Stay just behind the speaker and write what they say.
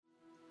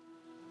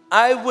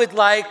I would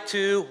like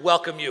to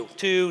welcome you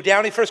to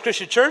Downey First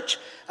Christian Church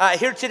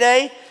here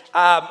today.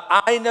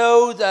 I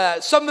know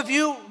some of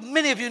you,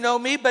 many of you know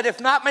me, but if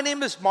not, my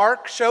name is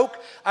Mark Shoke.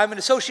 I'm an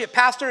associate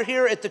pastor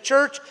here at the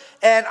church,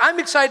 and I'm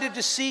excited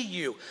to see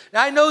you.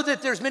 Now, I know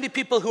that there's many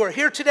people who are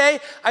here today.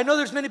 I know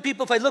there's many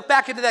people, if I look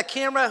back into that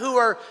camera, who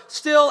are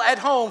still at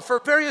home for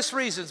various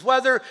reasons,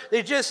 whether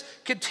they just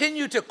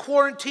continue to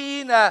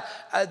quarantine,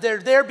 they're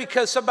there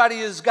because somebody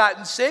has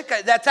gotten sick.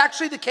 That's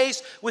actually the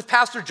case with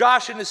Pastor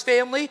Josh and his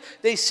family.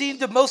 They seem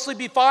to mostly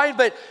be fine,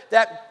 but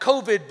that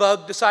COVID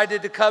bug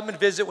decided to come and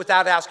visit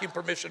without asking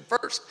permission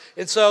first.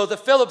 And so the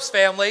Phillips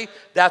family,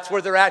 that's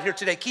where they're at here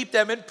today. Keep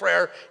them in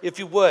prayer if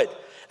you would.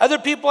 Other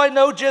people I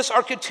know just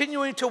are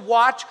continuing to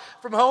watch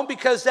from home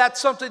because that's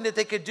something that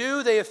they could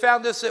do. They have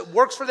found this, it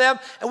works for them.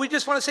 And we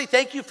just want to say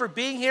thank you for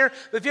being here.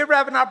 But if you ever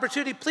have an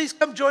opportunity, please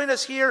come join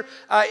us here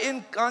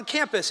on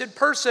campus, in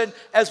person,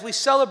 as we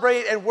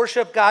celebrate and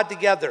worship God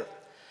together.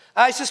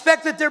 I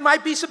suspect that there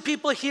might be some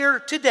people here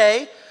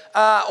today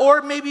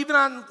or maybe even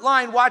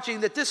online watching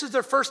that this is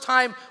their first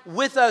time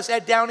with us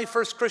at Downey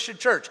First Christian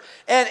Church.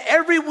 And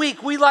every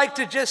week we like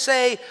to just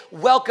say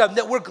welcome,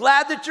 that we're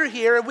glad that you're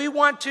here, and we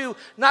want to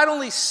not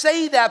only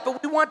say that,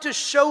 but we want to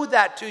show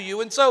that to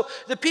you. And so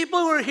the people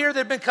who are here that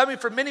have been coming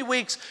for many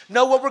weeks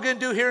know what we're going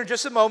to do here in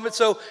just a moment,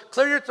 so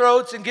clear your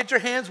throats and get your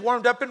hands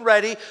warmed up and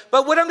ready.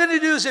 But what I'm going to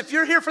do is, if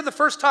you're here for the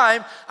first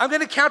time, I'm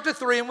going to count to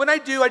 3, and when I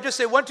do, I just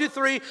say 1, 2,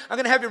 3. I'm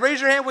going to have you raise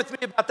your hand with me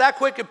about that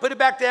quick and put it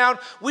back down.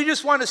 We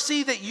just want to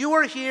see that you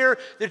are here,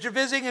 that you're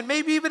visiting, and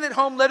maybe even at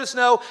home, let us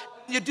know.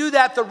 When you do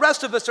that, the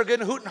rest of us are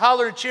going to hoot and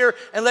holler and cheer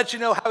and let you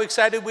know how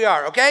excited we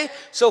are, okay?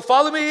 So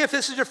follow me if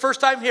this is your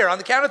first time here on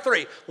the count of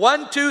 3.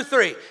 1, 2,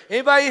 3.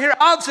 Anybody here?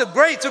 Awesome,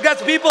 great. So we've got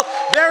some people.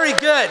 Very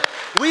good.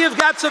 We have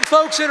got some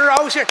folks that are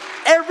always here.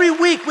 Every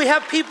week we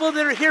have people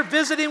that are here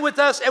visiting with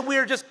us, and we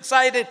are just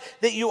excited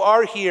that you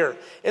are here.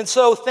 And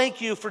so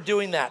thank you for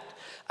doing that.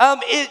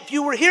 If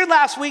you were here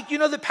last week, you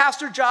know that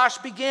Pastor Josh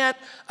began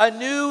a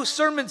new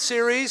sermon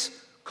series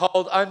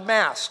called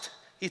Unmasked.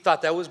 He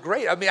thought that was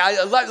great. I mean,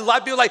 a lot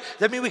of people are like, does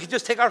that mean we can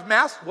just take our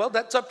masks? Well,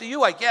 that's up to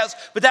you, I guess.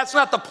 But that's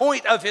not the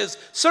point of his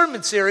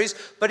sermon series.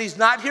 But he's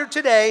not here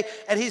today,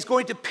 and he's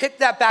going to pick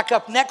that back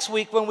up next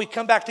week when we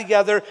come back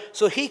together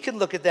so he can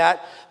look at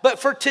that. But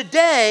for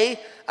today,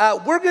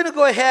 we're going to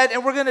go ahead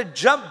and we're going to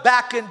jump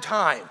back in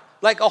time,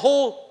 like a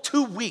whole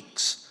 2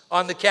 weeks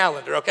on the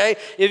calendar, okay?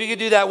 If you could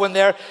do that one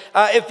there.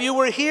 If you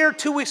were here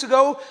 2 weeks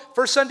ago,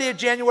 first Sunday of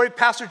January,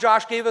 Pastor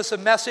Josh gave us a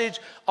message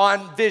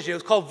on vision. It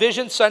was called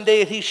Vision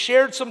Sunday, and he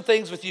shared some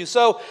things with you.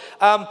 So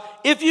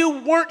if you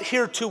weren't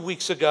here 2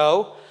 weeks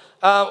ago,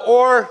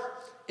 or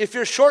if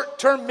your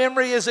short-term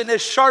memory isn't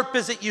as sharp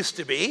as it used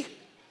to be,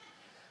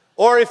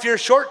 or if your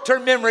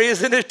short-term memory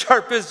isn't as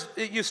sharp as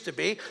it used to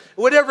be,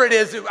 whatever it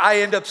is I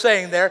end up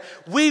saying there,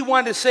 we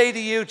want to say to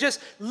you,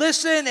 just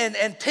listen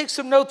and take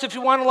some notes if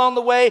you want along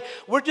the way.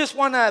 We just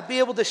want to be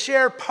able to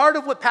share part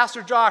of what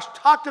Pastor Josh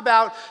talked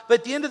about, but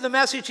at the end of the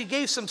message, he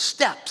gave some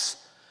steps.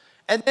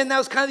 And then that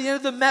was kind of the end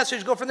of the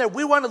message. Go from there.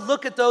 We want to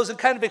look at those and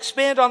kind of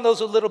expand on those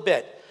a little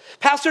bit.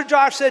 Pastor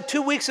Josh said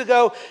 2 weeks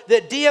ago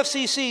that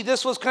DFCC,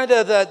 this was kind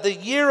of the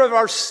year of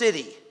our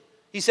city.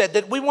 He said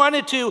that we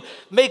wanted to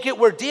make it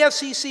where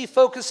DFCC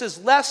focuses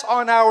less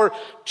on our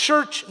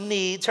church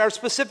needs, our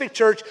specific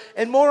church,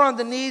 and more on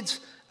the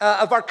needs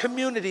of our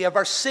community, of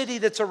our city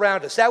that's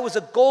around us. That was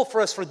a goal for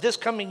us for this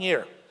coming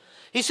year.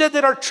 He said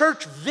that our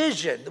church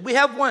vision, we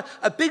have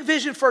a big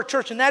vision for our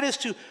church, and that is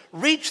to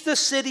reach the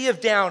city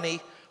of Downey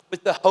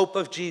with the hope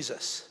of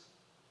Jesus.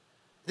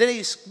 Then he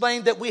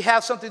explained that we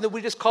have something that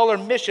we just call our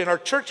mission. Our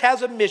church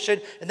has a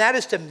mission, and that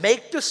is to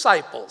make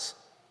disciples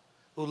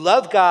who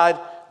love God,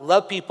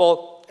 love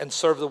people, and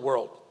serve the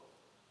world.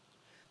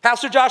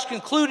 Pastor Josh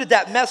concluded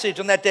that message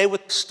on that day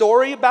with a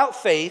story about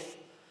faith,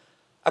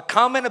 a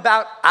comment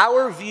about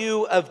our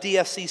view of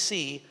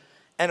DFCC,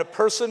 and a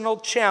personal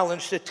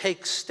challenge to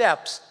take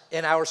steps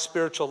in our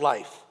spiritual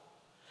life.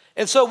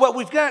 And so what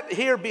we've got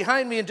here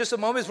behind me in just a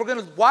moment is we're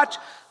going to watch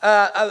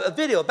a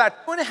video,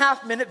 about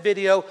 2.5-minute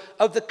video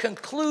of the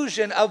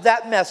conclusion of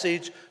that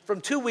message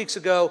from 2 weeks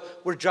ago,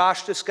 where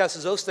Josh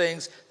discusses those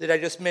things that I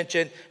just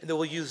mentioned, and then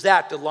we'll use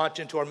that to launch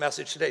into our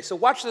message today. So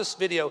watch this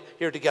video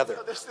here together.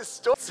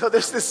 So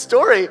there's this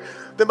story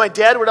that my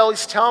dad would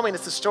always tell me, and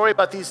it's a story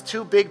about these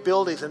 2 big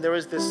buildings, and there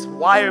was this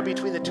wire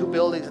between the 2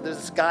 buildings, and there's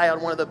this guy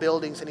on one of the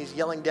buildings, and he's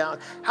yelling down,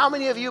 "How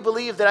many of you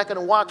believe that I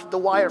can walk the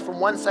wire from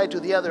one side to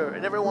the other?"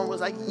 And everyone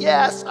was like,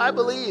 "Yes, I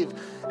believe."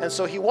 And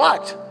so he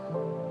walked,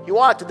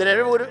 and then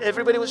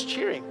everybody was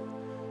cheering.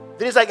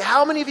 Then he's like,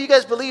 "How many of you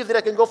guys believe that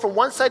I can go from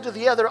one side to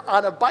the other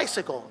on a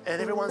bicycle?"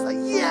 And everyone's like,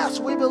 "Yes,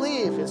 we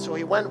believe." And so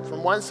he went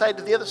from one side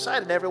to the other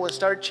side, and everyone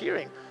started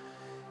cheering.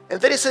 And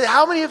then he said,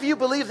 "How many of you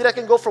believe that I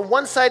can go from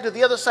one side to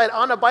the other side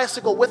on a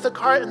bicycle with a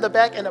car in the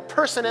back and a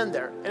person in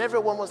there?" And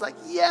everyone was like,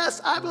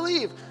 "Yes, I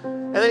believe."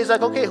 And then he's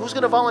like, "Okay, who's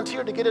going to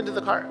volunteer to get into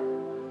the car?"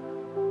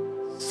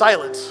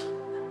 Silence.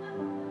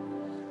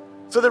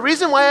 So the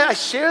reason why I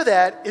share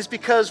that is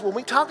because when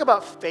we talk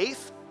about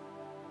faith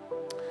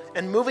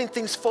and moving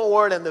things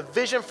forward and the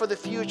vision for the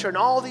future and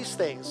all these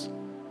things,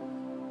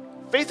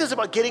 Faith is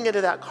about getting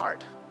into that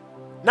cart.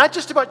 Not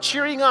just about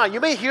cheering on. You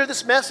may hear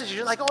this message and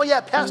you're like, oh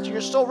yeah, Pastor,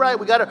 you're so right.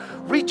 We got to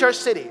reach our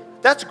city.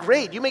 That's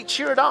great. You may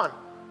cheer it on.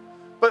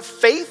 But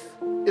faith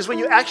is when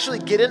you actually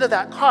get into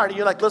that cart and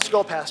you're like, let's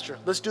go, Pastor.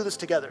 Let's do this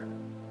together.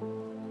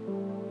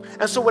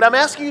 And so what I'm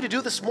asking you to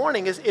do this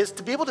morning is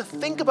to be able to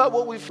think about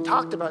what we've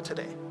talked about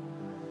today.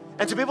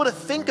 And to be able to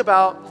think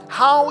about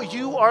how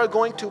you are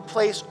going to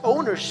place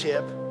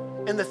ownership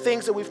in the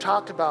things that we've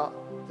talked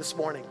about this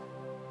morning.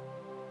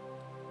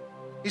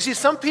 You see,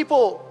 some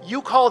people,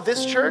 you call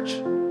this church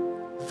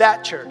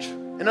that church.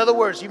 In other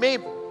words, you may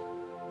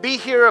be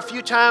here a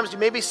few times, you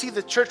maybe see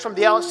the church from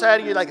the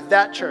outside, and you're like,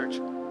 that church.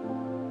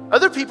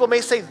 Other people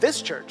may say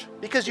this church,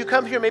 because you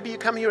come here, maybe you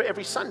come here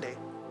every Sunday.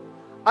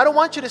 I don't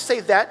want you to say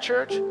that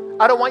church.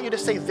 I don't want you to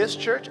say this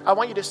church. I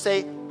want you to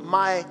say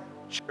my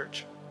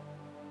church.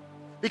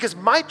 Because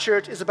my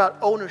church is about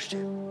ownership.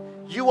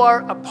 You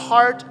are a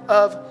part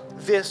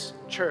of this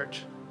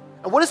church.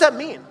 And what does that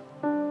mean?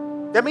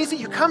 That means that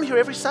you come here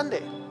every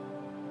Sunday.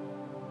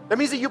 That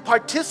means that you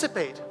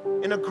participate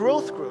in a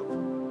growth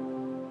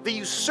group, that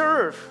you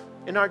serve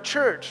in our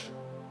church,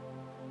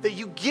 that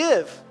you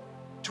give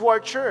to our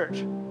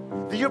church,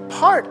 that you're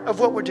part of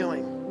what we're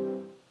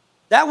doing.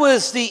 That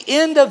was the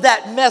end of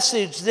that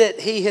message that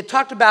he had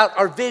talked about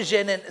our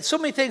vision and so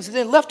many things, and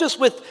then left us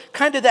with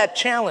kind of that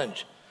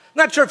challenge.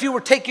 I'm not sure if you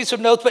were taking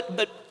some notes,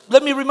 but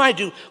let me remind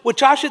you, what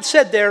Josh had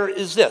said there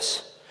is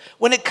this.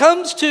 When it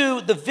comes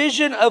to the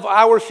vision of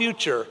our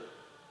future,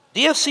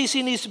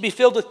 DFCC needs to be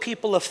filled with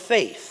people of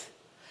faith.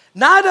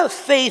 Not a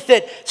faith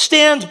that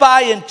stands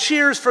by and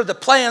cheers for the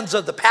plans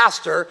of the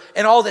pastor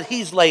and all that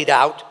he's laid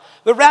out,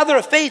 but rather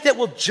a faith that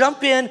will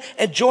jump in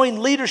and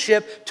join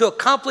leadership to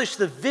accomplish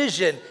the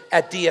vision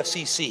at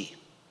DFCC.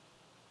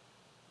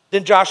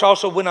 Then Josh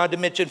also went on to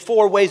mention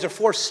 4 ways or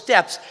 4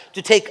 steps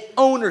to take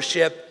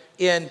ownership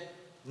in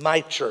my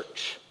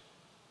church.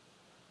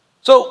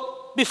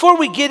 So before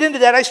we get into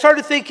that, I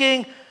started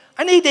thinking,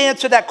 I need to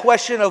answer that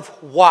question of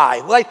why.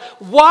 Like,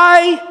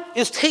 why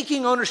is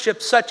taking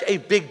ownership such a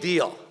big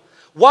deal?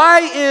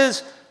 Why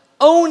is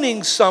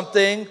owning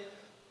something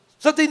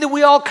that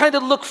we all kind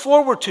of look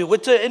forward to?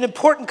 It's an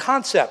important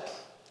concept.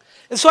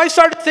 And so I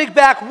started to think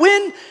back,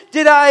 when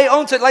did I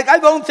own something? Like,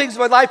 I've owned things in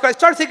my life, but I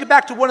started thinking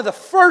back to one of the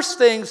first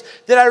things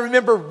that I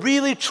remember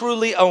really,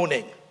 truly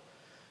owning.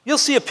 You'll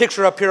see a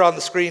picture up here on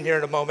the screen here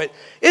in a moment.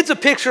 It's a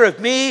picture of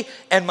me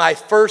and my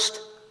first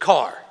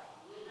car.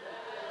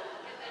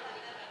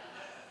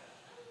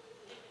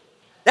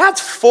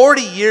 That's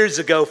 40 years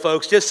ago,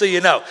 folks, just so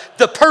you know.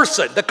 The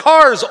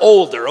car's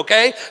older,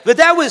 okay? But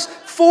that was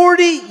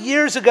 40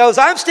 years ago. As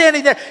I'm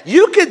standing there,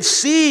 you can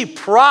see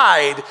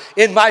pride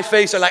in my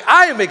face. I'm like,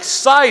 I am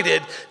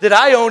excited that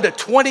I owned a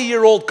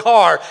 20-year-old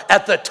car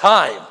at the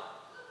time.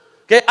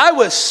 Okay, I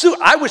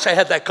wish I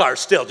had that car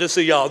still, just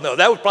so y'all know.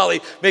 That would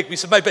probably make me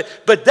some money.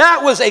 But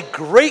that was a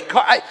great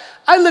car.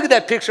 I look at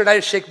that picture and I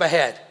just shake my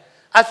head.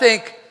 I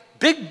think,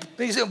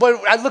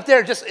 I look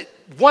there, just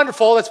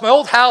wonderful. That's my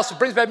old house. It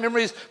brings back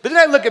memories. But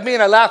then I look at me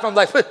and I laugh. I'm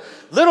like,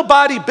 little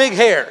body, big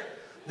hair.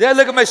 Then I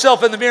look at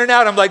myself in the mirror now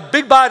and I'm like,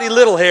 big body,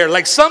 little hair.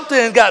 Like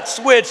something got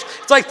switched.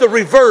 It's like the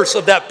reverse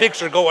of that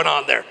picture going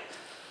on there.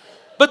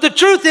 But the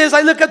truth is,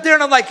 I look up there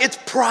and I'm like, it's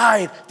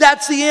pride.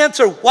 That's the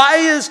answer. Why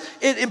is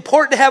it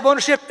important to have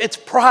ownership? It's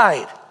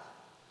pride.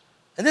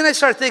 And then I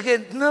start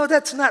thinking, no,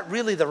 that's not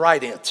really the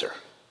right answer.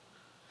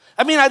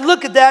 I mean, I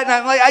look at that and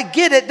I'm like, I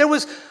get it. There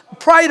was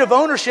pride of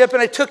ownership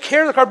and I took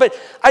care of the car, but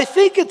I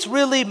think it's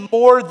really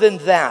more than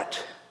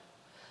that.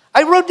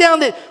 I wrote down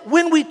that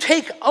when we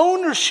take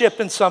ownership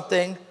in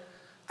something,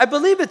 I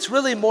believe it's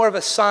really more of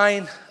a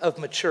sign of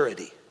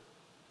maturity.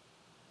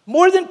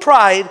 More than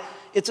pride,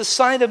 it's a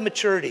sign of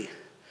maturity.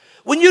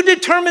 When you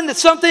determine that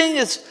something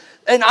is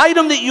an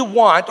item that you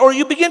want, or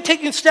you begin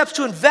taking steps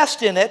to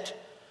invest in it,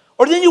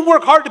 or then you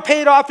work hard to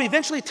pay it off and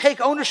eventually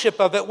take ownership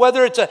of it,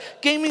 whether it's a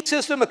gaming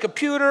system, a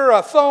computer,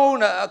 a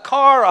phone, a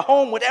car, a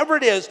home, whatever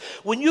it is,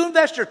 when you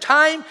invest your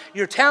time,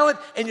 your talent,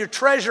 and your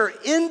treasure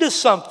into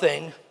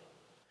something,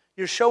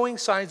 you're showing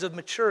signs of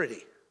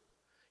maturity.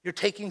 You're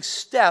taking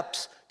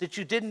steps that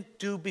you didn't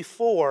do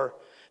before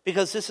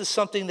because this is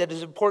something that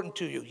is important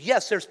to you.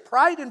 Yes, there's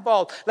pride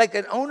involved, like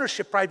an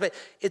ownership pride, but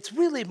it's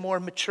really more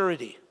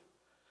maturity.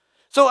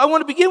 So I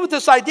want to begin with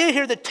this idea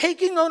here that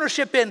taking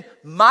ownership in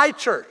my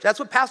church, that's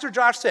what Pastor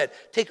Josh said,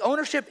 take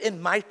ownership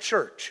in my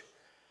church,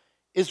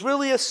 is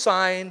really a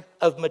sign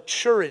of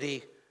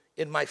maturity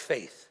in my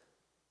faith.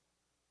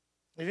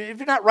 If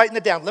you're not writing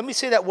it down, let me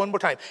say that one more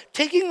time.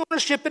 Taking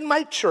ownership in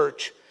my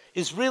church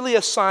is really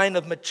a sign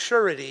of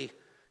maturity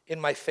in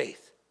my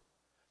faith.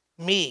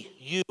 Me,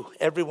 you,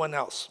 everyone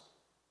else.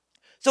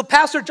 So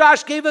Pastor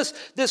Josh gave us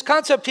this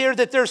concept here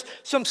that there's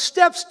some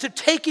steps to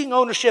taking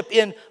ownership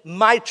in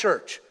my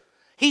church.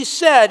 He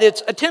said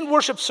it's attend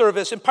worship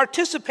service and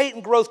participate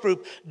in growth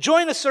group,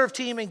 join a serve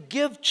team, and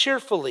give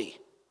cheerfully.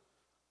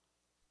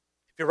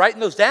 If you're writing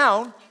those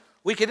down,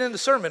 we can end the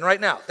sermon right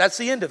now. That's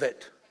the end of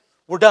it.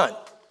 We're done.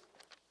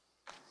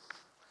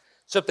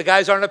 Except the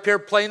guys aren't up here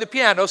playing the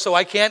piano, so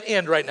I can't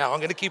end right now. I'm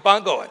going to keep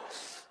on going.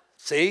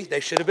 See, they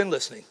should have been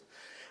listening.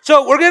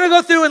 So we're going to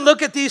go through and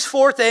look at these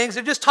 4 things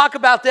and just talk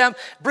about them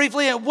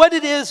briefly and what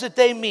it is that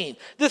they mean.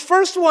 This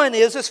first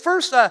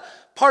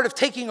part of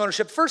taking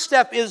ownership, first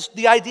step is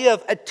the idea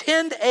of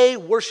attend a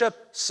worship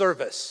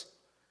service.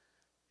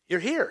 You're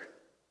here.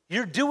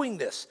 You're doing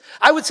this.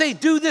 I would say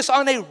do this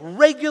on a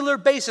regular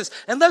basis.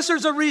 Unless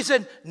there's a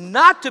reason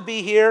not to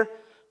be here,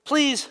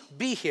 please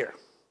be here.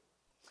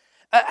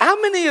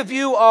 How many of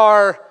you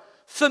are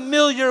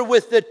familiar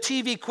with the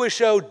TV quiz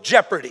show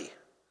Jeopardy?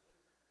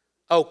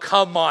 Oh,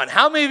 come on.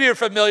 How many of you are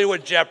familiar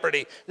with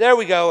Jeopardy? There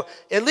we go.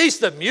 At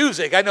least the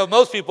music. I know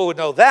most people would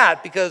know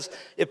that because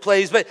it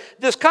plays. But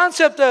this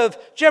concept of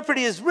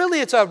Jeopardy is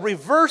really, it's a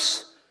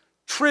reverse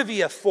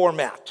trivia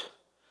format.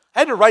 I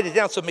had to write it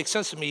down so it makes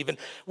sense to me even,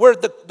 where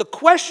the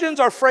questions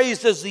are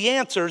phrased as the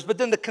answers, but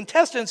then the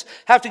contestants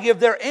have to give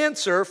their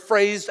answer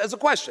phrased as a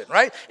question,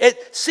 right?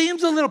 It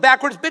seems a little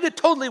backwards, but it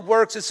totally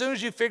works as soon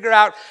as you figure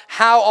out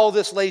how all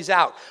this lays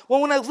out.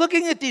 Well, when I was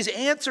looking at these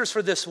answers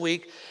for this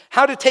week,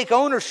 how to take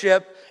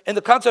ownership, and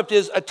the concept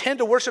is attend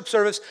a worship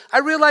service, I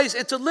realized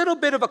it's a little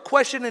bit of a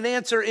question and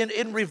answer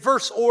in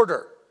reverse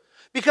order.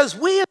 Because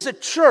we as a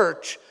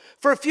church,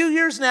 for a few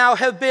years now,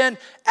 have been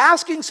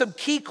asking some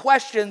key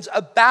questions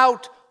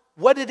about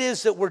what it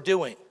is that we're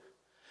doing.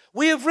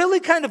 We have really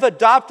kind of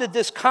adopted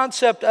this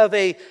concept of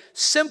a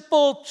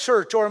simple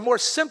church or a more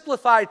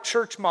simplified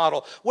church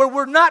model where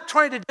we're not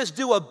trying to just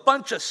do a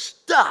bunch of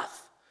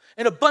stuff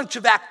and a bunch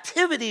of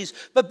activities,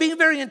 but being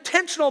very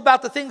intentional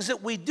about the things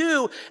that we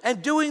do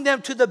and doing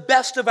them to the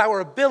best of our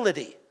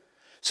ability.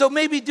 So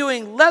maybe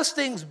doing less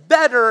things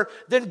better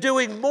than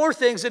doing more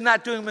things and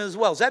not doing them as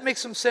well. Does that make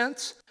some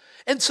sense?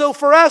 And so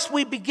for us,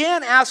 we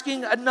began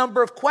asking a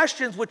number of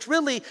questions which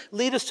really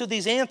lead us to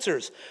these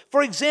answers.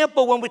 For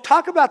example, when we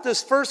talk about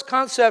this first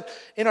concept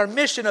in our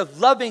mission of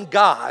loving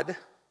God,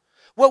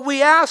 what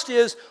we asked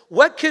is,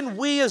 what can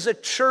we as a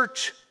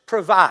church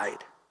provide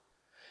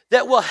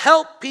that will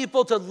help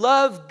people to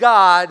love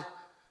God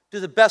to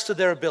the best of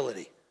their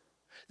ability?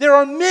 There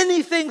are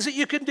many things that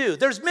you can do.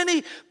 There's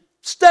many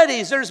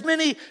studies, there's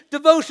many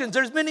devotions,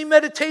 there's many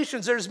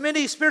meditations, there's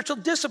many spiritual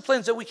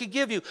disciplines that we could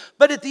give you.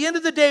 But at the end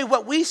of the day,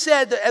 what we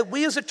said that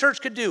we as a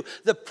church could do,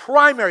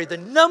 the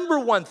number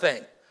one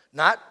thing,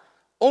 not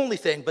only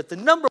thing, but the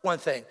number one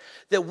thing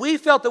that we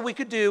felt that we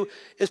could do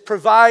is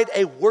provide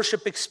a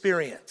worship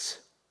experience.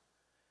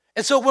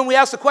 And so when we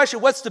ask the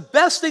question, what's the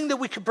best thing that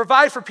we can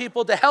provide for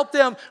people to help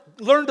them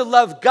learn to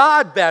love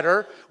God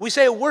better, we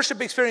say a worship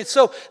experience.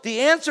 So the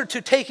answer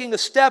to taking a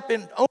step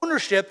in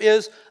ownership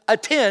is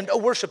attend a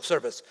worship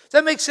service. Does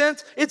that make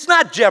sense? It's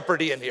not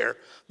Jeopardy in here,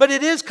 but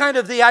it is kind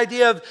of the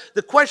idea of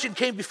the question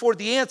came before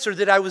the answer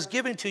that I was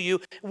giving to you.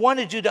 I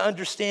wanted you to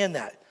understand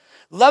that.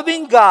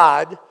 Loving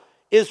God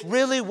is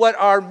really what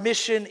our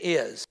mission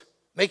is,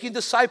 making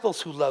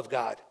disciples who love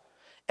God.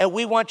 And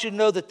we want you to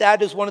know that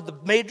that is one of the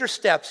major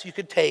steps you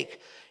could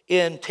take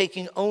in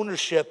taking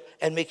ownership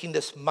and making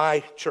this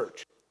my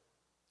church.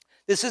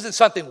 This isn't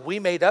something we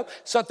made up,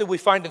 something we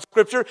find in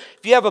Scripture.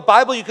 If you have a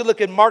Bible, you can look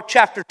in Mark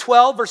chapter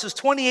 12, verses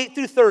 28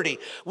 through 30.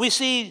 We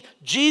see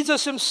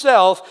Jesus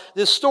himself,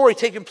 this story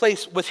taking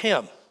place with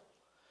him.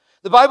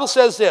 The Bible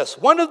says this,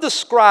 one of the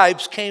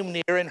scribes came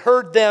near and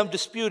heard them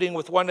disputing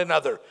with one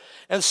another.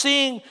 And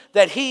seeing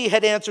that he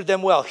had answered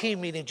them well, he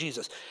meaning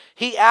Jesus,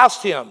 he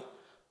asked him,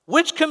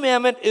 which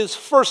commandment is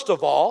first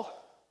of all?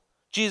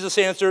 Jesus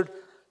answered,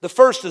 the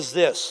first is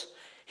this.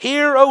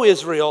 Hear, O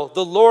Israel,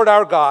 the Lord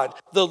our God,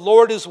 the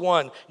Lord is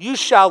one. You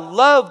shall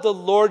love the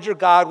Lord your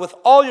God with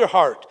all your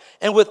heart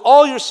and with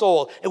all your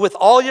soul and with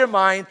all your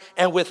mind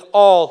and with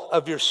all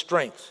of your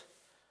strength.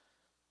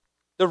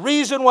 The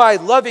reason why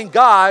loving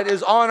God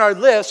is on our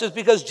list is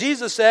because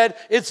Jesus said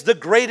it's the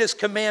greatest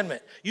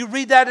commandment. You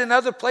read that in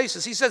other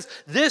places. He says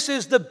this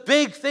is the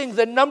big thing,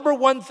 the number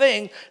one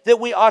thing that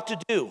we ought to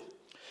do.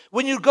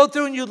 When you go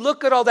through and you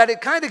look at all that,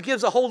 it kind of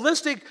gives a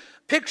holistic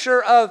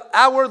picture of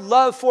our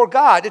love for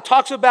God. It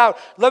talks about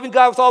loving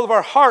God with all of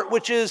our heart,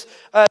 which is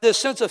this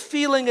sense of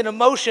feeling and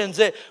emotions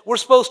that we're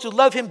supposed to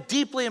love him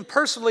deeply and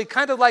personally,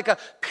 kind of like a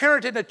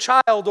parent and a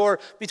child or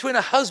between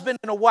a husband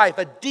and a wife,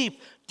 a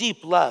deep,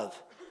 deep love.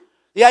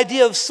 The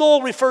idea of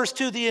soul refers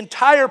to the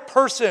entire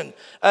person,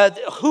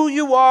 who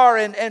you are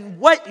and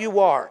what you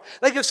are.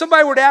 Like if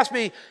somebody were to ask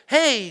me,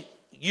 hey,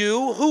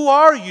 you, who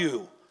are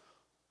you?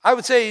 I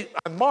would say,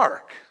 I'm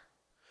Mark.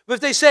 But if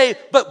they say,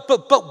 but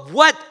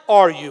what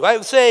are you? I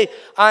would say,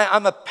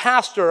 I'm a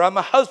pastor, I'm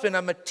a husband,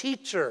 I'm a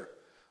teacher,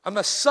 I'm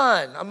a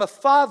son, I'm a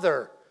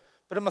father,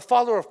 but I'm a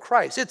follower of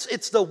Christ.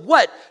 It's the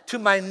what to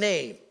my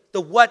name, the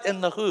what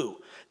and the who.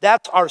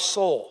 That's our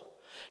soul.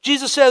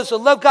 Jesus says to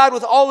love God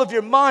with all of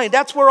your mind.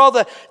 That's where all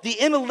the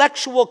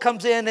intellectual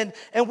comes in,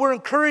 and we're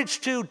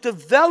encouraged to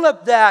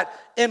develop that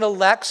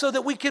intellect so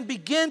that we can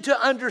begin to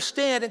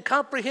understand and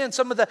comprehend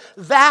some of the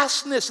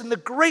vastness and the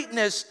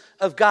greatness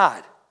of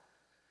God.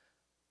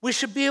 We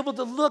should be able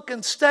to look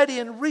and study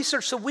and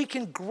research so we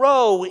can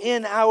grow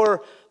in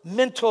our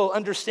mental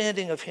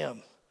understanding of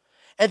him.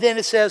 And then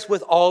it says,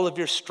 with all of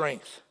your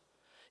strength.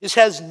 This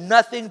has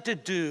nothing to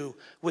do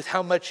with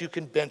how much you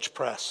can bench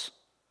press,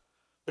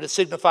 but it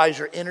signifies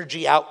your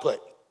energy output.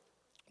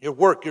 your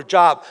work, your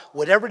job,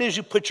 whatever it is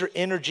you put your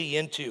energy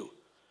into.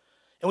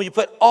 And when you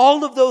put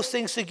all of those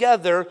things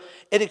together,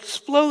 it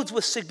explodes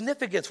with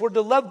significance. We're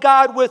to love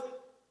God with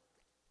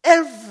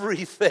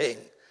everything.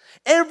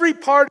 Every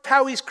part of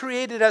how he's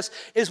created us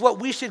is what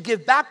we should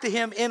give back to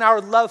him in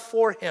our love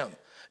for him.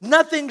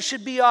 Nothing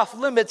should be off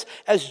limits,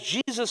 as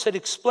Jesus had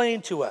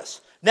explained to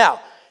us. Now,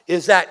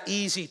 is that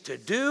easy to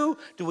do?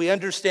 Do we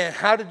understand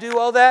how to do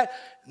all that?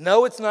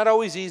 No, it's not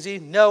always easy.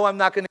 No, I'm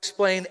not going to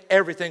explain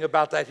everything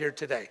about that here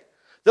today.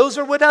 Those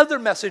are what other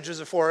messages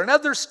are for. In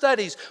other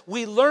studies,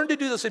 we learn to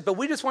do those things, but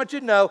we just want you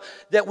to know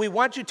that we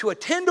want you to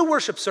attend a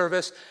worship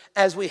service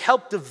as we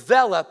help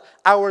develop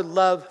our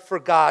love for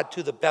God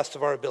to the best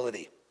of our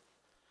ability.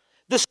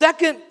 The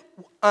second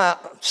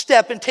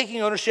step in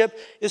taking ownership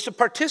is to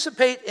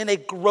participate in a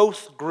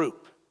growth group.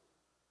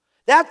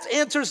 That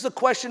answers the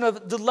question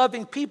of the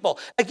loving people.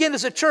 Again,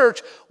 as a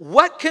church,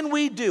 what can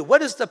we do?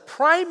 What is the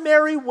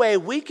primary way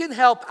we can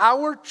help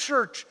our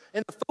church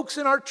and the folks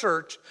in our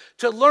church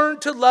to learn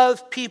to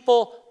love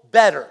people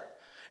better?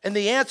 And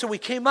the answer we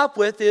came up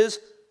with is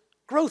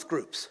growth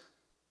groups.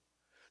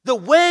 The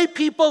way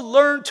people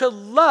learn to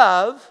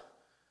love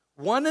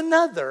one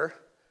another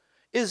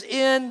is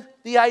in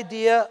the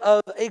idea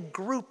of a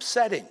group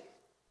setting.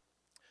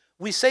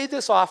 We say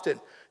this often,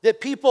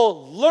 that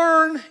people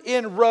learn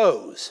in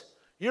rows.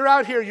 You're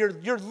out here, you're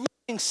learning,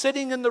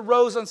 sitting in the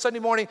rows on Sunday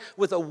morning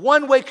with a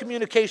one-way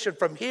communication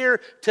from here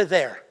to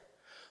there.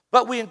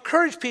 But we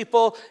encourage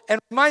people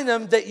and remind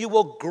them that you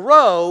will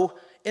grow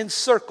in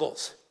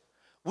circles.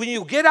 When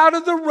you get out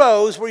of the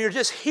rows where you're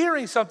just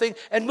hearing something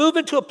and move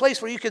into a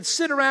place where you can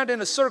sit around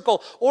in a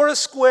circle or a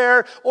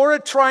square or a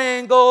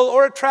triangle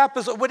or a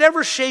trapezoid,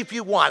 whatever shape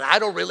you want, I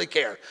don't really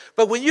care.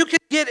 But when you can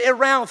get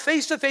around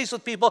face to face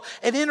with people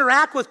and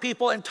interact with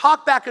people and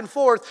talk back and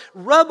forth,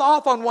 rub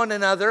off on one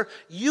another,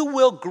 you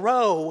will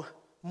grow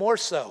more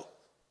so.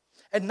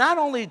 And not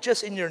only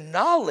just in your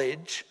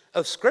knowledge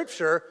of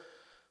Scripture,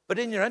 but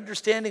in your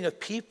understanding of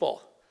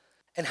people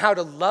and how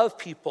to love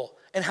people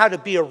and how to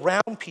be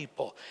around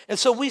people. And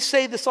so we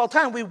say this all the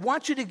time. We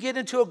want you to get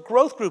into a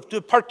growth group, to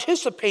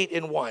participate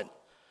in one.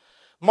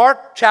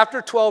 Mark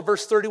chapter 12,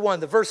 verse 31,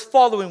 the verse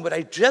following what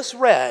I just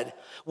read,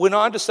 went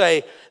on to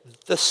say,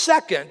 the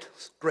second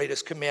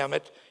greatest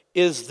commandment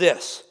is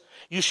this: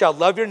 you shall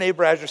love your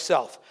neighbor as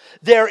yourself.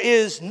 There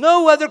is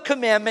no other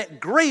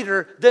commandment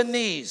greater than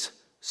these,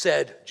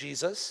 said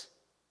Jesus.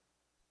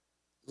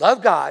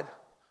 Love God,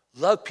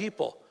 love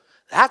people.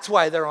 That's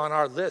why they're on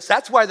our list.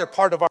 That's why they're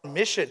part of our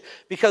mission,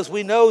 because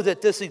we know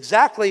that this is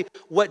exactly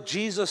what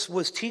Jesus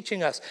was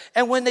teaching us.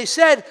 And when they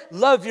said,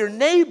 love your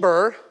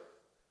neighbor,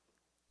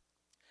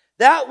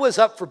 that was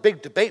up for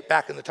big debate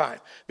back in the time,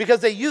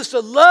 because they used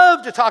to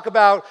love to talk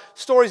about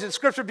stories in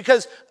Scripture,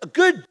 because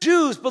good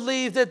Jews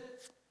believed that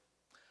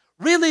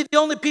really the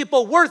only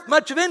people worth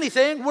much of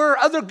anything were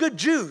other good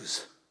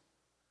Jews.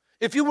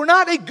 If you were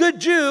not a good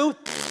Jew,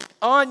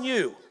 on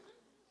you.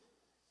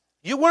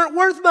 You weren't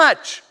worth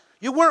much.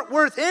 You weren't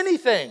worth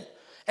anything.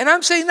 And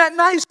I'm saying that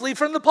nicely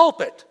from the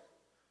pulpit.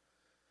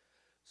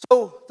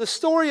 So the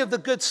story of the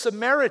Good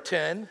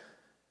Samaritan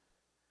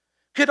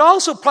could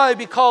also probably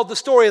be called the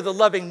story of the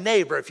loving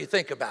neighbor, if you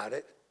think about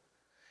it.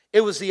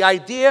 It was the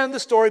idea and the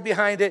story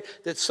behind it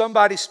that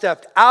somebody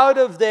stepped out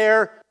of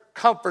their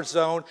comfort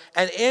zone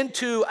and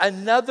into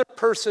another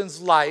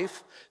person's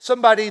life,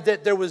 somebody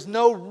that there was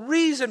no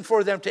reason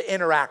for them to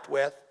interact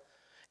with,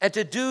 and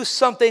to do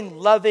something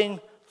loving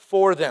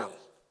for them.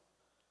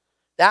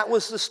 That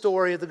was the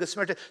story of the Good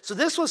Samaritan. So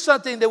this was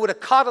something that would have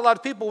caught a lot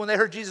of people when they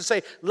heard Jesus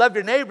say, love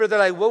your neighbor. They're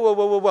like, whoa, whoa,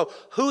 whoa, whoa, whoa.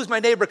 Who's my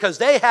neighbor? Because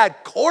they had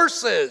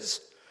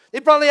courses. They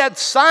probably had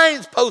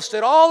signs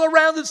posted all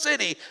around the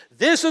city.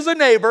 This is a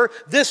neighbor.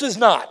 This is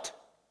not.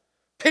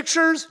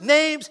 Pictures,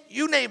 names,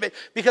 you name it.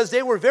 Because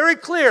they were very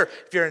clear.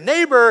 If you're a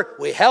neighbor,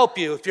 we help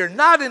you. If you're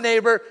not a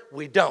neighbor,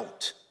 we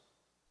don't.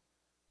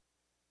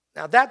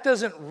 Now, that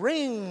doesn't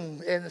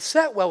ring and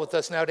set well with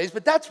us nowadays,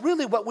 but that's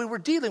really what we were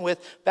dealing with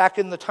back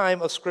in the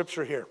time of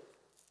Scripture here.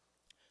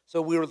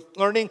 So we were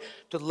learning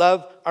to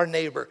love our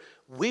neighbor.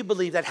 We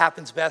believe that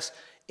happens best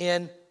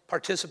in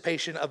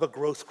participation of a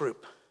growth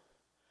group.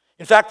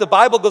 In fact, the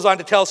Bible goes on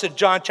to tell us in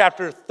John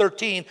chapter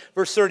 13,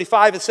 verse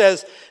 35, it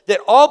says that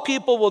all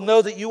people will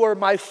know that you are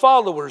my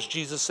followers,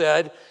 Jesus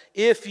said,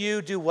 if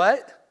you do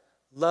what?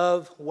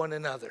 Love one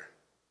another.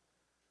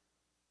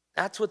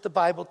 That's what the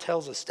Bible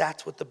tells us.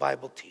 That's what the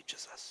Bible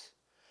teaches us.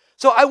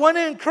 So I want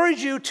to encourage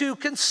you to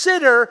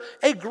consider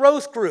a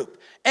growth group.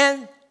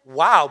 And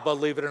wow,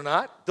 believe it or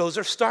not, those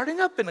are starting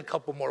up in a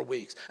couple more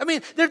weeks. I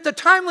mean, the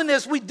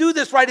timeliness, we do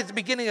this right at the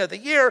beginning of the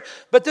year,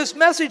 but this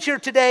message here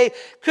today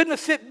couldn't have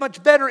fit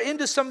much better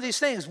into some of these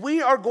things. We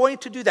are going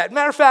to do that.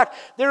 Matter of fact,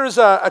 there is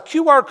a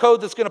QR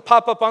code that's going to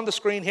pop up on the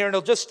screen here, and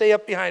it'll just stay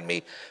up behind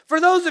me. For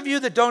those of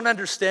you that don't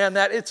understand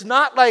that, it's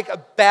not like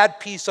a bad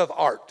piece of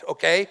art,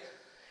 okay?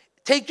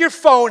 Take your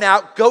phone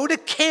out, go to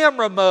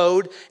camera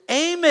mode,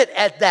 aim it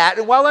at that,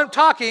 and while I'm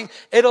talking,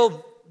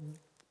 it'll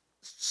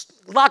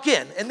lock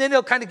in. And then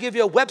it'll kind of give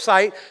you a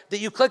website that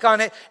you click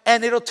on it,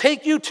 and it'll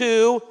take you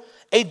to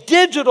a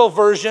digital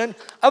version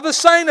of a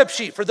sign-up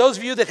sheet. For those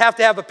of you that have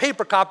to have a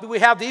paper copy, we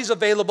have these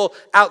available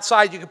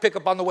outside. You can pick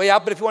up on the way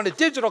out, but if you want a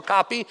digital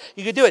copy,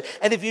 you can do it.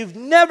 And if you've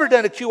never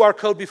done a QR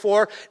code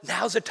before,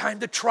 now's the time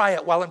to try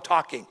it while I'm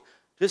talking.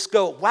 Just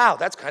go, wow,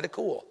 that's kind of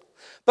cool.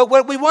 But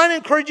what we want to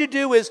encourage you to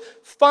do is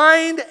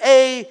find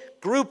a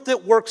group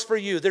that works for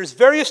you. There's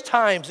various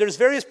times, there's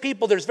various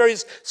people, there's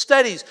various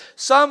studies.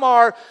 Some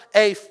are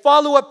a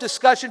follow-up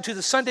discussion to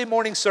the Sunday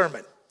morning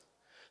sermon.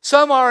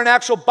 Some are an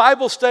actual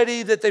Bible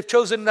study that they've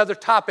chosen another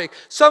topic.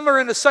 Some are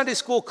in a Sunday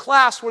school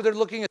class where they're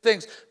looking at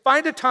things.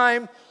 Find a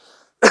time,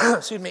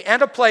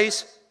 and a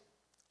place,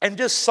 and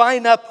just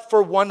sign up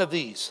for one of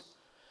these.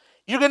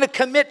 You're going to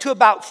commit to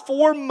about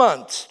 4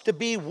 months to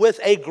be with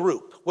a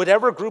group,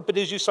 whatever group it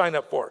is you sign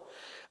up for.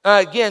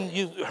 Again,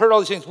 you heard all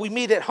these things. We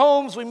meet at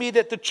homes, we meet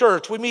at the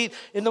church, we meet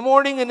in the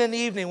morning and in the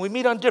evening, we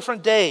meet on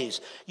different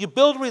days. You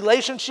build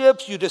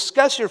relationships, you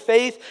discuss your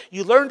faith,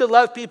 you learn to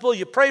love people,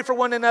 you pray for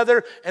one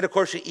another, and of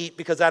course you eat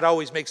because that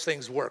always makes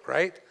things work,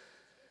 right?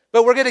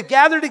 But we're going to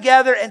gather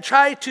together and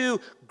try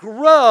to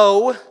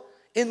grow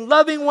in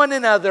loving one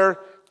another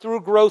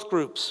through growth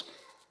groups.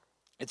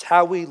 It's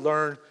how we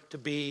learn to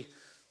be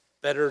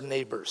better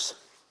neighbors.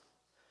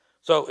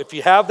 So if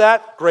you have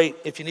that, great.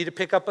 If you need to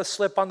pick up a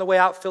slip on the way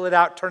out, fill it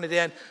out, turn it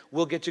in.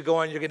 We'll get you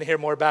going. You're going to hear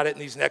more about it in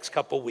these next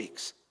couple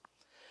weeks.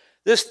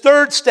 This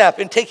third step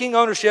in taking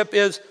ownership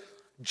is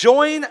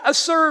join a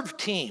serve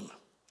team.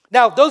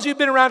 Now, those of you who've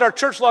been around our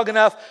church long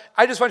enough,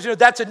 I just want you to know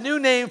that's a new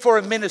name for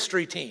a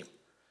ministry team.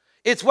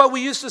 It's what we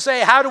used to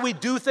say, how do we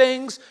do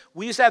things?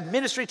 We used to have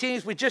ministry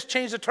teams. We just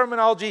changed the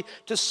terminology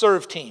to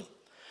serve team.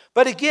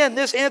 But again,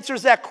 this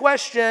answers that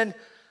question.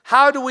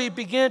 How do we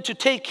begin to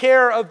take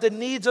care of the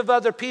needs of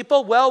other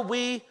people? Well,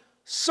 we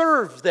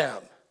serve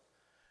them.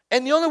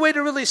 And the only way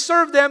to really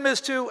serve them is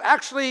to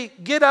actually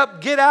get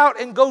up, get out,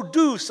 and go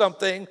do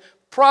something,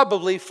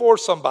 probably for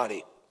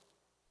somebody.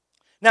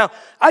 Now,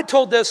 I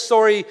told this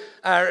story,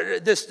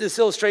 this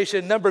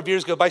illustration a number of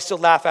years ago, but I still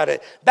laugh at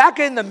it. Back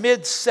in the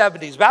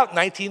mid-'70s, about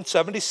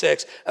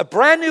 1976, a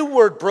brand new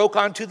word broke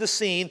onto the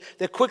scene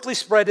that quickly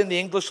spread in the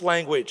English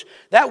language.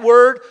 That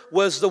word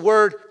was the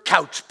word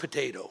couch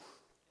potato.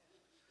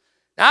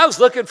 Now, I was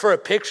looking for a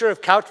picture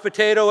of couch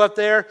potato up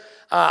there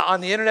on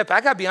the internet, but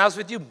I got to be honest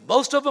with you,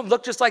 most of them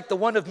look just like the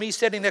one of me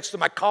sitting next to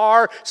my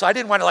car, so I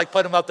didn't want to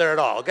put them up there at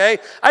all, okay?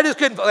 I just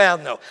couldn't,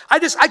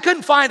 I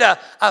couldn't find a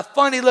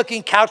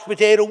funny-looking couch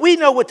potato. We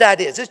know what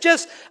that is. It's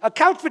just a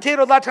couch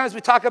potato, a lot of times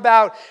we talk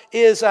about,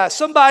 is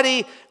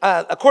somebody,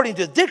 according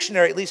to the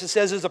dictionary at least, it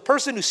says, is a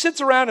person who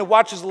sits around and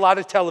watches a lot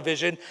of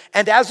television,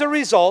 and as a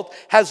result,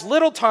 has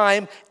little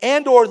time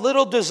and or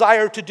little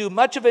desire to do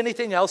much of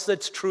anything else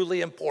that's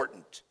truly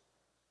important.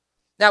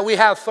 Now, we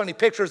have funny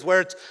pictures where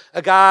it's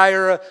a guy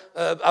or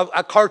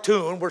a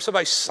cartoon where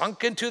somebody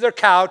sunk into their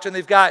couch and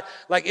they've got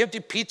empty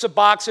pizza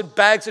box and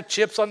bags of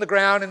chips on the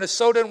ground and a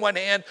soda in one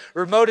hand,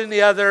 remote in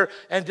the other,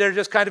 and they're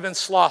just kind of in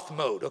sloth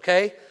mode,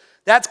 okay?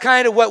 That's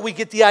kind of what we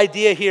get the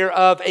idea here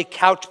of a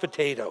couch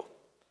potato.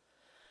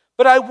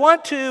 But I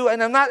want to,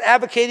 and I'm not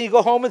advocating you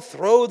go home and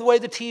throw away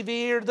the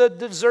TV or the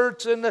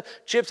desserts and the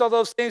chips, all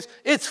those things.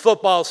 It's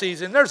football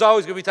season. There's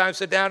always going to be time to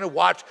sit down and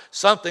watch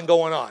something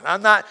going on.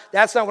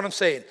 That's not what I'm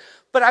saying.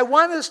 But I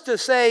want us to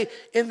say,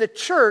 in the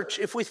church,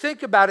 if we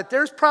think about it,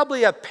 there's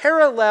probably a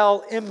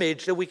parallel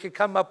image that we could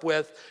come up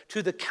with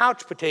to the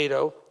couch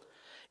potato.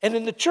 And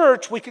in the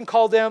church, we can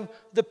call them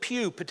the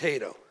pew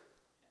potato.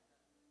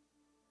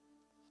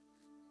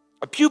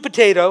 A pew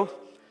potato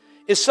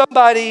is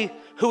somebody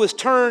who has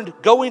turned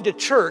going to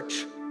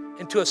church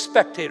into a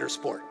spectator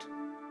sport.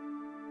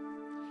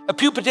 A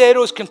pew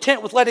potato is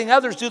content with letting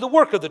others do the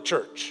work of the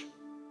church.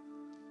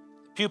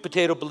 Pew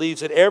potato believes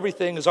that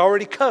everything is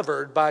already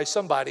covered by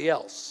somebody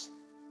else.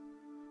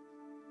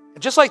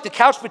 And just like the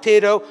couch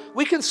potato,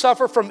 we can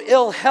suffer from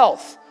ill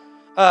health.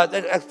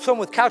 Someone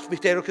with couch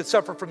potato can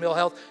suffer from ill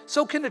health.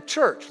 So can a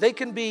church. They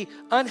can be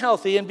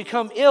unhealthy and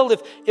become ill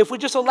if we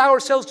just allow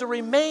ourselves to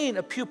remain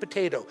a pew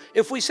potato.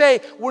 If we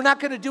say, we're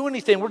not going to do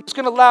anything, we're just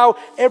going to allow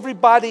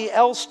everybody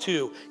else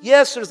to.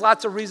 Yes, there's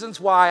lots of reasons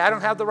why. I don't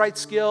have the right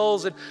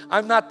skills, and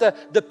I'm not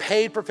the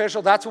paid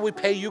professional. That's what we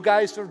pay you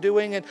guys for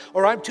doing.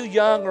 Or I'm too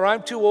young, or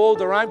I'm too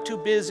old, or I'm too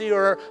busy,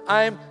 or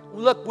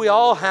look, we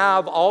all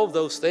have all of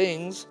those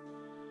things.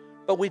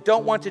 But we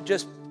don't want to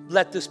just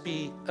let this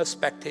be a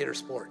spectator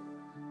sport.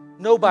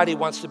 Nobody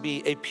wants to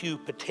be a pew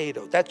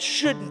potato. That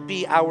shouldn't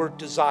be our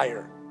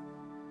desire.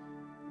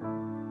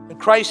 And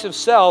Christ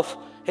himself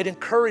had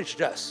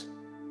encouraged us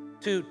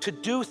to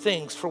do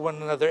things for one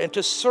another and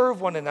to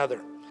serve one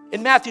another.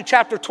 In Matthew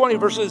chapter 20,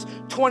 verses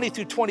 20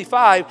 through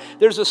 25,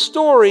 there's a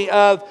story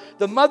of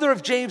the mother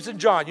of James and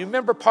John. You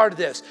remember part of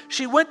this.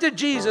 She went to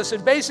Jesus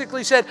and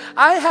basically said,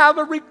 I have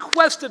a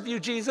request of you,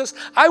 Jesus.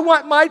 I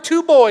want my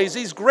 2 boys,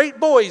 these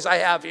great boys I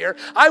have here,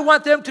 I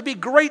want them to be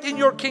great in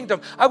your kingdom.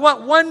 I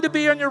want one to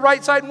be on your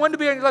right side and one to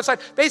be on your left side.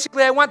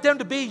 Basically, I want them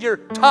to be your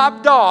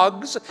top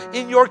dogs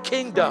in your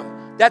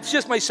kingdom. That's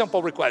just my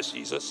simple request,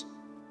 Jesus.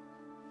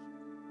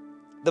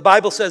 The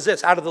Bible says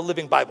this, out of the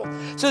Living Bible.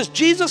 It says,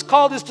 Jesus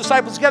called his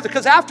disciples together,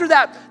 because after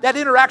that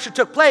interaction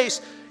took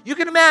place, you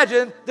can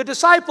imagine the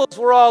disciples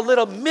were all a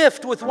little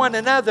miffed with one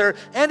another,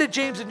 and at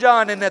James and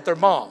John and at their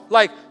mom.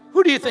 Like,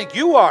 who do you think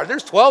you are?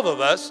 There's 12 of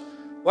us.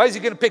 Why is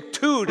he going to pick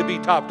 2 to be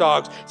top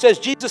dogs? It says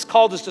Jesus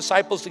called his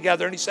disciples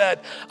together and he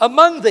said,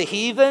 among the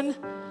heathen,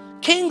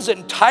 kings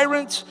and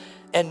tyrants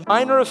and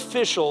minor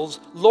officials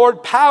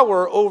lord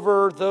power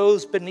over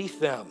those beneath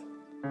them.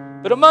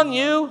 But among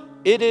you,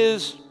 it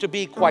is to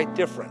be quite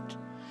different.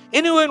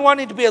 Anyone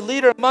wanting to be a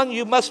leader among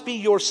you must be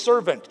your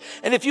servant.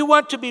 And if you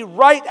want to be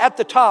right at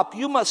the top,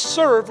 you must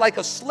serve like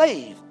a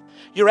slave.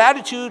 Your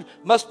attitude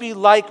must be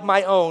like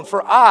my own.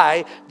 For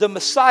I, the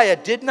Messiah,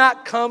 did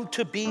not come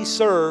to be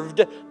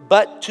served,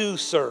 but to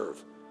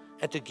serve,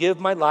 and to give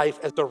my life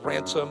as a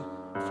ransom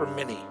for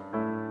many.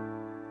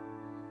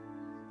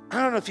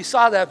 I don't know if you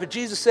saw that, but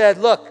Jesus said,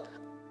 look,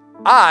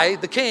 I,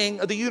 the King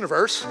of the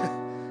universe,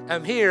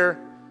 am here,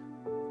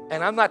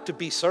 and I'm not to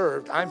be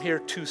served. I'm here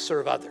to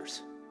serve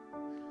others.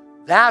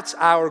 That's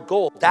our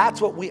goal. That's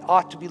what we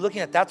ought to be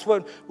looking at. That's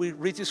what we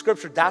read through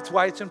Scripture. That's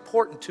why it's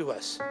important to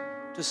us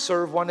to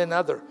serve one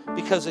another.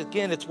 Because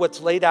again, it's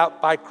what's laid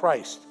out by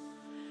Christ.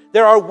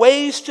 There are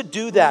ways to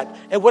do that.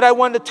 And what I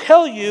want to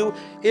tell you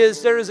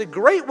is there is a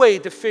great way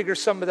to figure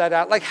some of that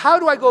out. Like, how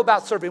do I go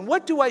about serving?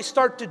 What do I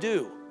start to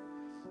do?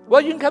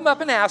 Well, you can come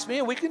up and ask me,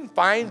 and we can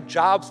find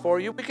jobs for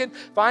you. We can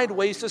find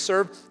ways to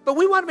serve. But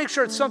we want to make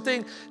sure it's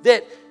something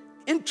that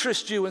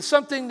interests you and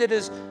something that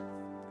is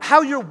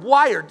how you're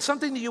wired,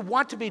 something that you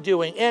want to be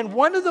doing. And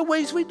one of the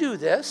ways we do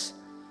this,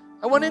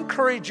 I want to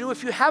encourage you,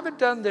 if you haven't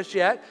done this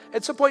yet,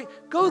 at some point,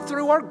 go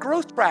through our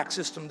growth track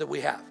system that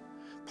we have.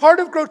 Part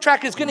of Growth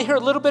Track is going to hear a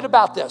little bit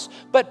about this,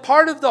 but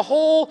part of the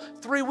whole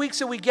 3 weeks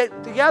that we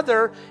get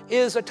together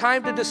is a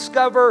time to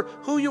discover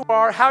who you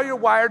are, how you're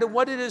wired, and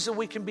what it is that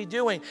we can be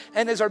doing.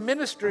 And as our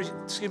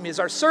as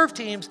our serve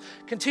teams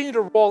continue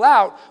to roll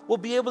out, we'll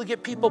be able to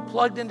get people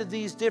plugged into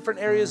these different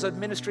areas of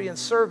ministry and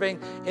serving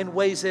in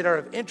ways that are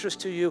of interest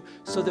to you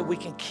so that we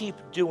can keep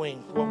doing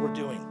what we're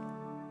doing.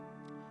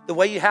 The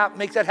way you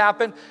make that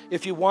happen,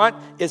 if you want,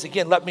 is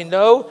again, let me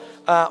know,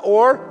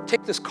 or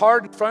take this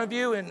card in front of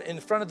you in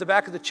front of the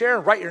back of the chair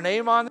and write your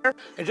name on there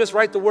and just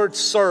write the word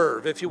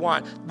serve if you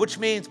want, which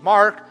means,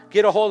 Mark,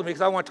 get a hold of me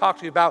because I want to talk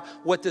to you about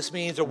what this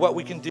means or what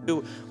we can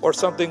do or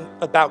something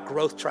about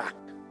Growth Track.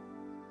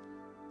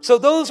 So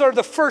those are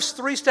the first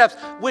 3 steps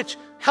which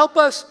help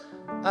us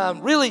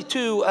really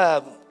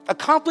to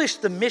accomplish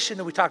the mission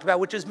that we talked about,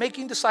 which is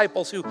making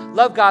disciples who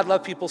love God,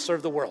 love people,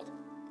 serve the world.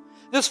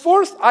 This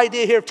 4th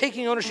idea here of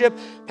taking ownership,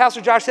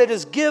 Pastor Josh said,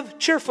 is give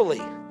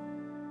cheerfully.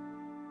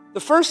 The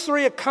first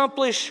 3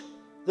 accomplish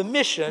the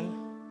mission.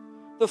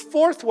 The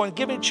 4th one,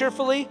 giving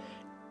cheerfully,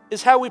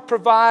 is how we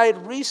provide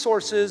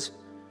resources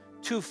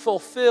to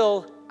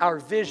fulfill our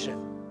vision,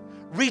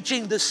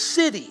 reaching the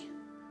city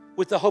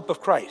with the hope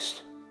of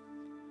Christ.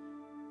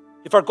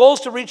 If our goal is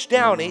to reach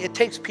Downey, it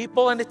takes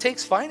people and it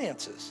takes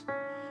finances.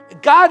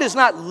 God is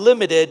not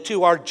limited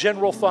to our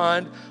general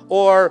fund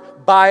or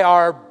by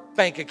our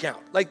bank account.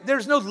 Like,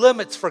 there's no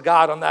limits for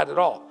God on that at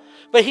all.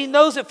 But he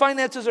knows that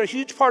finances are a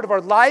huge part of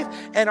our life,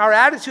 and our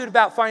attitude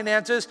about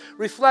finances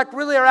reflect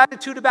really our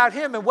attitude about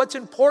him and what's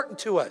important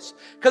to us.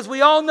 Because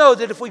we all know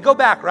that if we go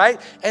back, right,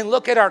 and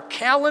look at our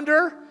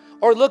calendar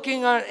or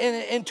looking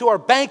into our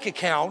bank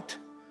account,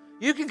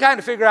 you can kind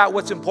of figure out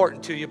what's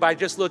important to you by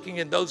just looking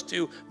in those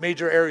 2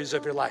 major areas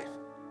of your life.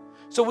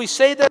 So we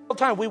say that all the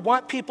time. We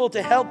want people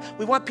to help.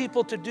 We want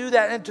people to do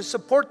that and to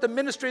support the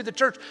ministry of the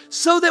church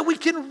so that we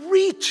can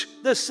reach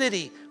the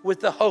city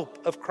with the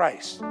hope of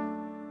Christ.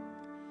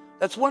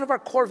 That's one of our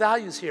core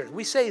values here.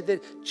 We say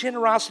that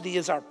generosity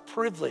is our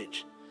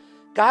privilege.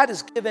 God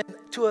has given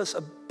to us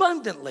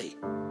abundantly.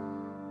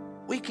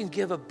 We can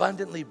give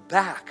abundantly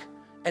back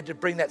and to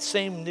bring that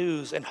same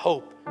news and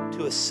hope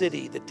to a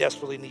city that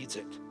desperately needs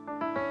it.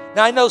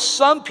 Now, I know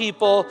some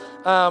people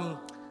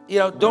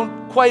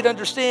don't quite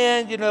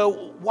understand,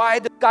 why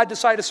did God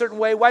decide a certain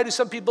way? Why do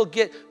some people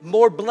get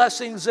more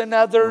blessings than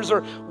others?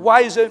 Or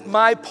why isn't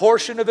my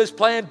portion of his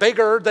plan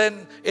bigger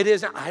than it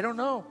is? I don't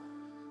know.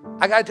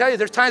 I got to tell you,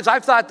 there's times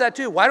I've thought that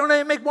too. Why don't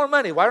I make more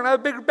money? Why don't I have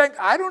a bigger bank?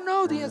 I don't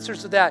know the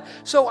answers to that.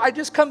 So I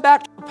just come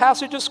back to a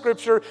passage of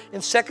scripture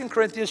in 2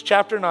 Corinthians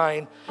chapter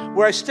 9,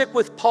 where I stick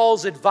with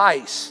Paul's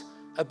advice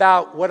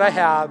about what I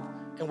have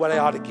and what I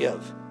ought to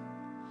give.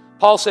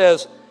 Paul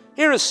says,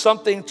 here is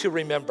something to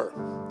remember.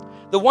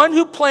 The one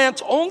who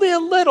plants only a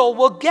little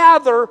will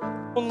gather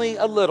only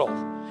a little.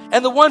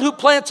 And the one who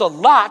plants a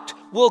lot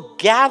will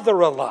gather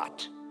a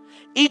lot.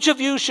 Each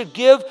of you should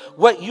give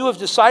what you have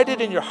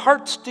decided in your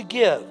hearts to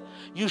give.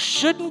 You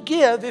shouldn't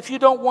give if you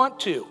don't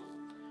want to.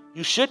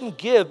 You shouldn't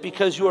give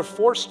because you are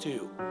forced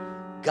to.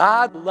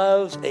 God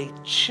loves a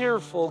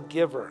cheerful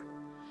giver.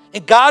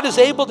 And God is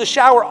able to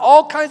shower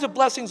all kinds of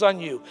blessings on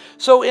you.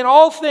 So in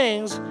all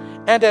things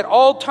and at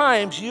all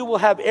times, you will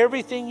have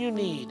everything you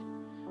need.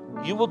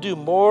 You will do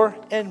more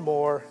and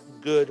more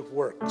good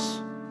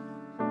works.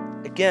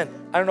 Again,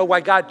 I don't know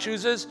why God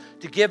chooses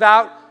to give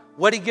out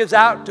what he gives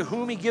out to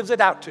whom he gives it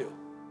out to.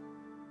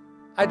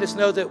 I just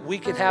know that we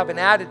can have an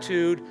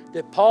attitude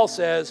that Paul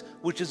says,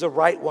 which is a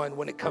right one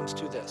when it comes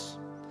to this.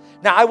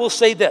 Now, I will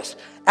say this.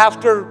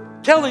 After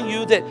telling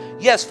you that,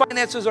 yes,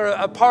 finances are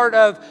a part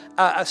of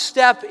a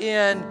step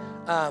in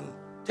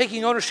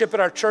taking ownership at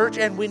our church,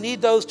 and we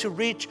need those to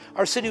reach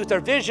our city with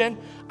our vision,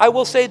 I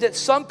will say that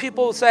some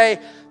people will say,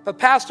 but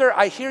Pastor,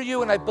 I hear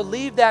you and I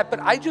believe that, but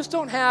I just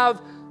don't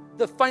have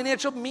the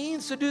financial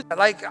means to do that.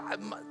 Like,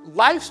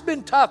 life's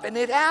been tough, and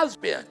it has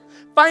been.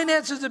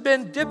 Finances have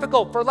been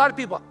difficult for a lot of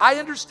people. I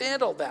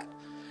understand all that.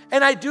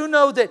 And I do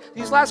know that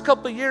these last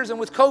couple of years and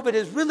with COVID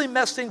has really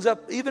messed things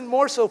up even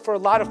more so for a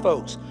lot of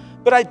folks.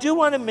 But I do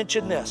want to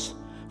mention this.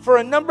 For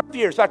a number of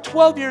years, about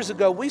 12 years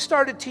ago, we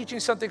started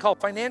teaching something called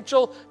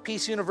Financial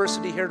Peace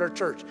University here at our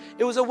church.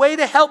 It was a way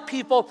to help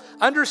people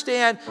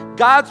understand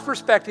God's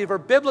perspective or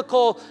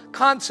biblical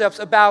concepts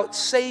about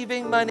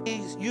saving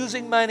money,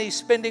 using money,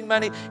 spending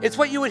money. It's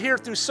what you would hear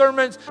through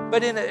sermons,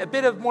 but in a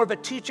bit of more of a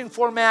teaching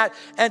format,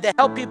 and to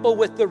help people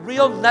with the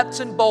real nuts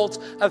and bolts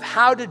of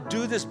how to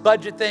do this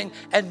budget thing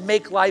and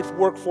make life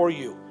work for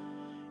you.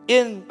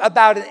 In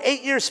about an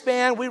 8-year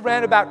span, we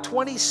ran about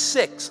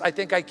 26, I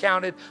think I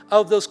counted,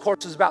 of those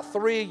courses, about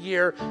 3 a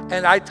year,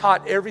 and I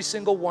taught every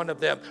single one of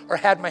them or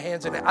had my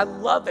hands in it. I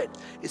love it.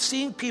 It's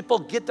seeing people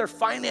get their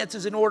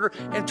finances in order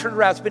and turn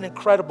around. It's been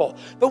incredible.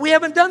 But we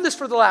haven't done this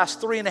for the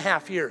last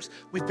 3.5 years.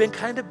 We've been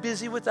kind of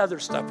busy with other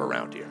stuff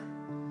around here.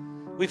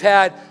 We've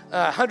had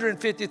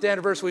 150th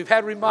anniversary. We've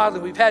had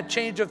remodeling. We've had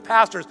change of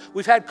pastors.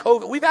 We've had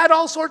COVID. We've had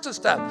all sorts of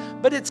stuff.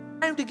 But it's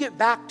time to get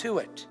back to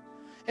it.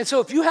 And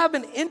so if you have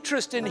an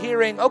interest in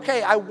hearing,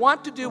 okay, I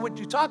want to do what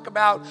you talk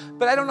about,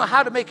 but I don't know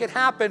how to make it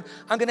happen,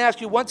 I'm going to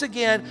ask you once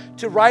again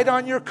to write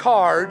on your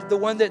card, the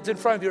one that's in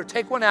front of you, or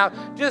take one out,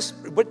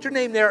 just put your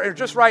name there, or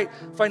just write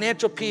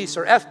Financial Peace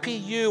or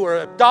FPU or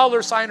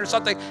a $sign or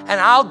something, and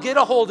I'll get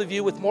a hold of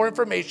you with more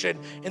information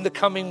in the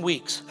coming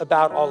weeks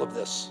about all of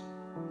this.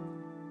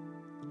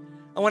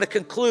 I want to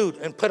conclude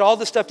and put all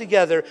this stuff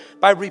together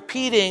by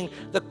repeating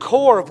the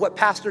core of what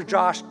Pastor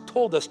Josh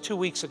told us 2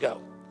 weeks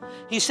ago.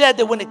 He said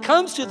that when it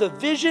comes to the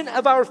vision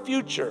of our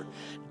future,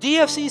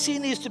 DFCC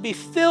needs to be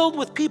filled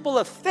with people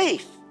of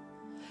faith.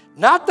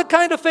 Not the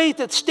kind of faith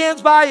that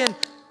stands by and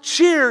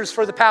cheers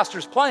for the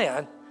pastor's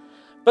plan,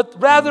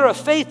 but rather a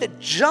faith that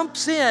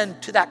jumps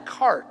into that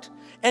cart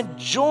and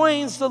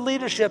joins the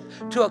leadership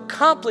to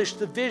accomplish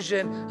the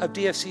vision of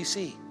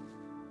DFCC.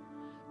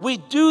 We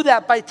do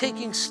that by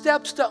taking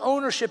steps to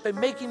ownership and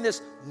making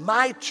this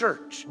my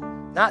church.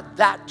 Not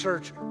that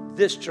church,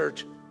 this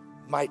church,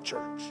 my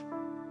church.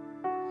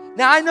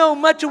 Now, I know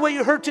much of what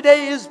you heard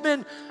today has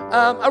been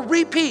a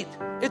repeat.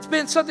 It's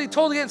been something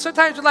told again.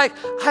 Sometimes you're like,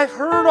 I've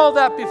heard all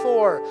that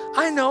before.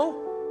 I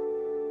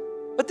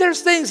know. But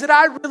there's things that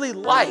I really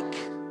like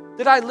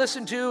that I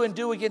listen to and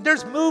do again.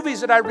 There's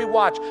movies that I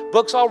rewatch,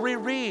 books I'll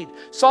reread,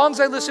 songs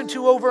I listen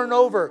to over and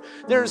over.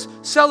 There's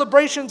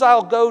celebrations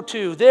I'll go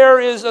to. There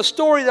is a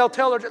story they'll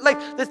tell.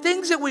 Like the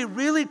things that we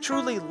really,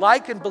 truly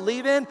like and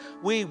believe in,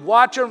 we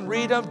watch them,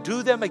 read them,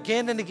 do them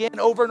again and again,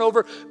 over and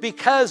over,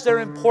 because they're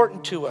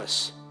important to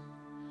us.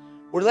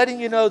 We're letting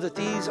you know that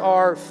these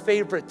are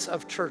favorites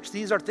of church.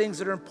 These are things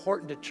that are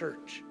important to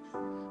church.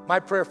 My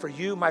prayer for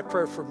you, my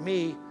prayer for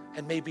me,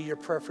 and maybe your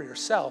prayer for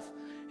yourself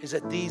is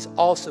that these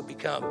also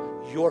become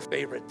your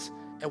favorites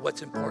and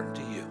what's important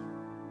to you.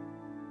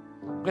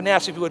 I'm going to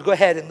ask you if you would go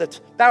ahead and let's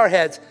bow our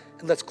heads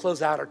and let's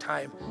close out our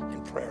time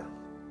in prayer.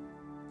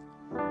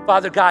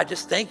 Father God,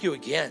 just thank you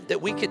again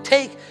that we could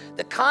take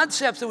the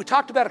concepts that we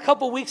talked about a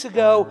couple weeks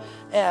ago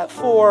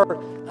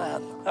for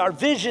our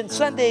Vision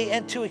Sunday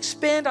and to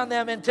expand on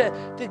them and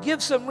to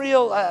give some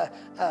real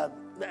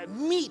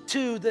meat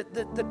to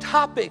the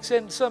topics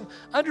and some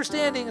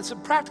understanding and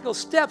some practical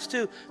steps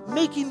to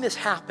making this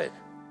happen.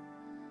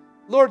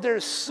 Lord, there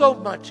is so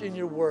much in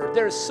your word.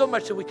 There is so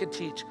much that we can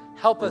teach.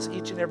 Help us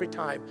each and every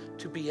time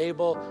to be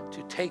able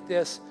to take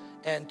this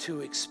and to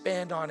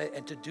expand on it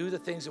and to do the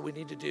things that we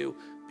need to do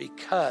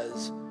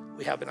because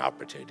we have an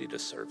opportunity to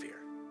serve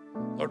here.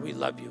 Lord, we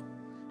love you.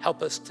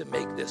 Help us to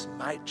make this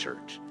my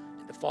church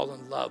and to fall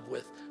in love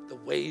with the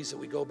ways that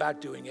we go about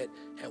doing it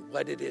and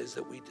what it is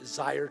that we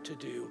desire to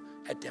do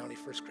at Downey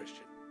First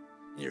Christian.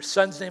 In your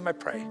son's name I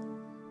pray,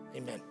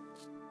 amen.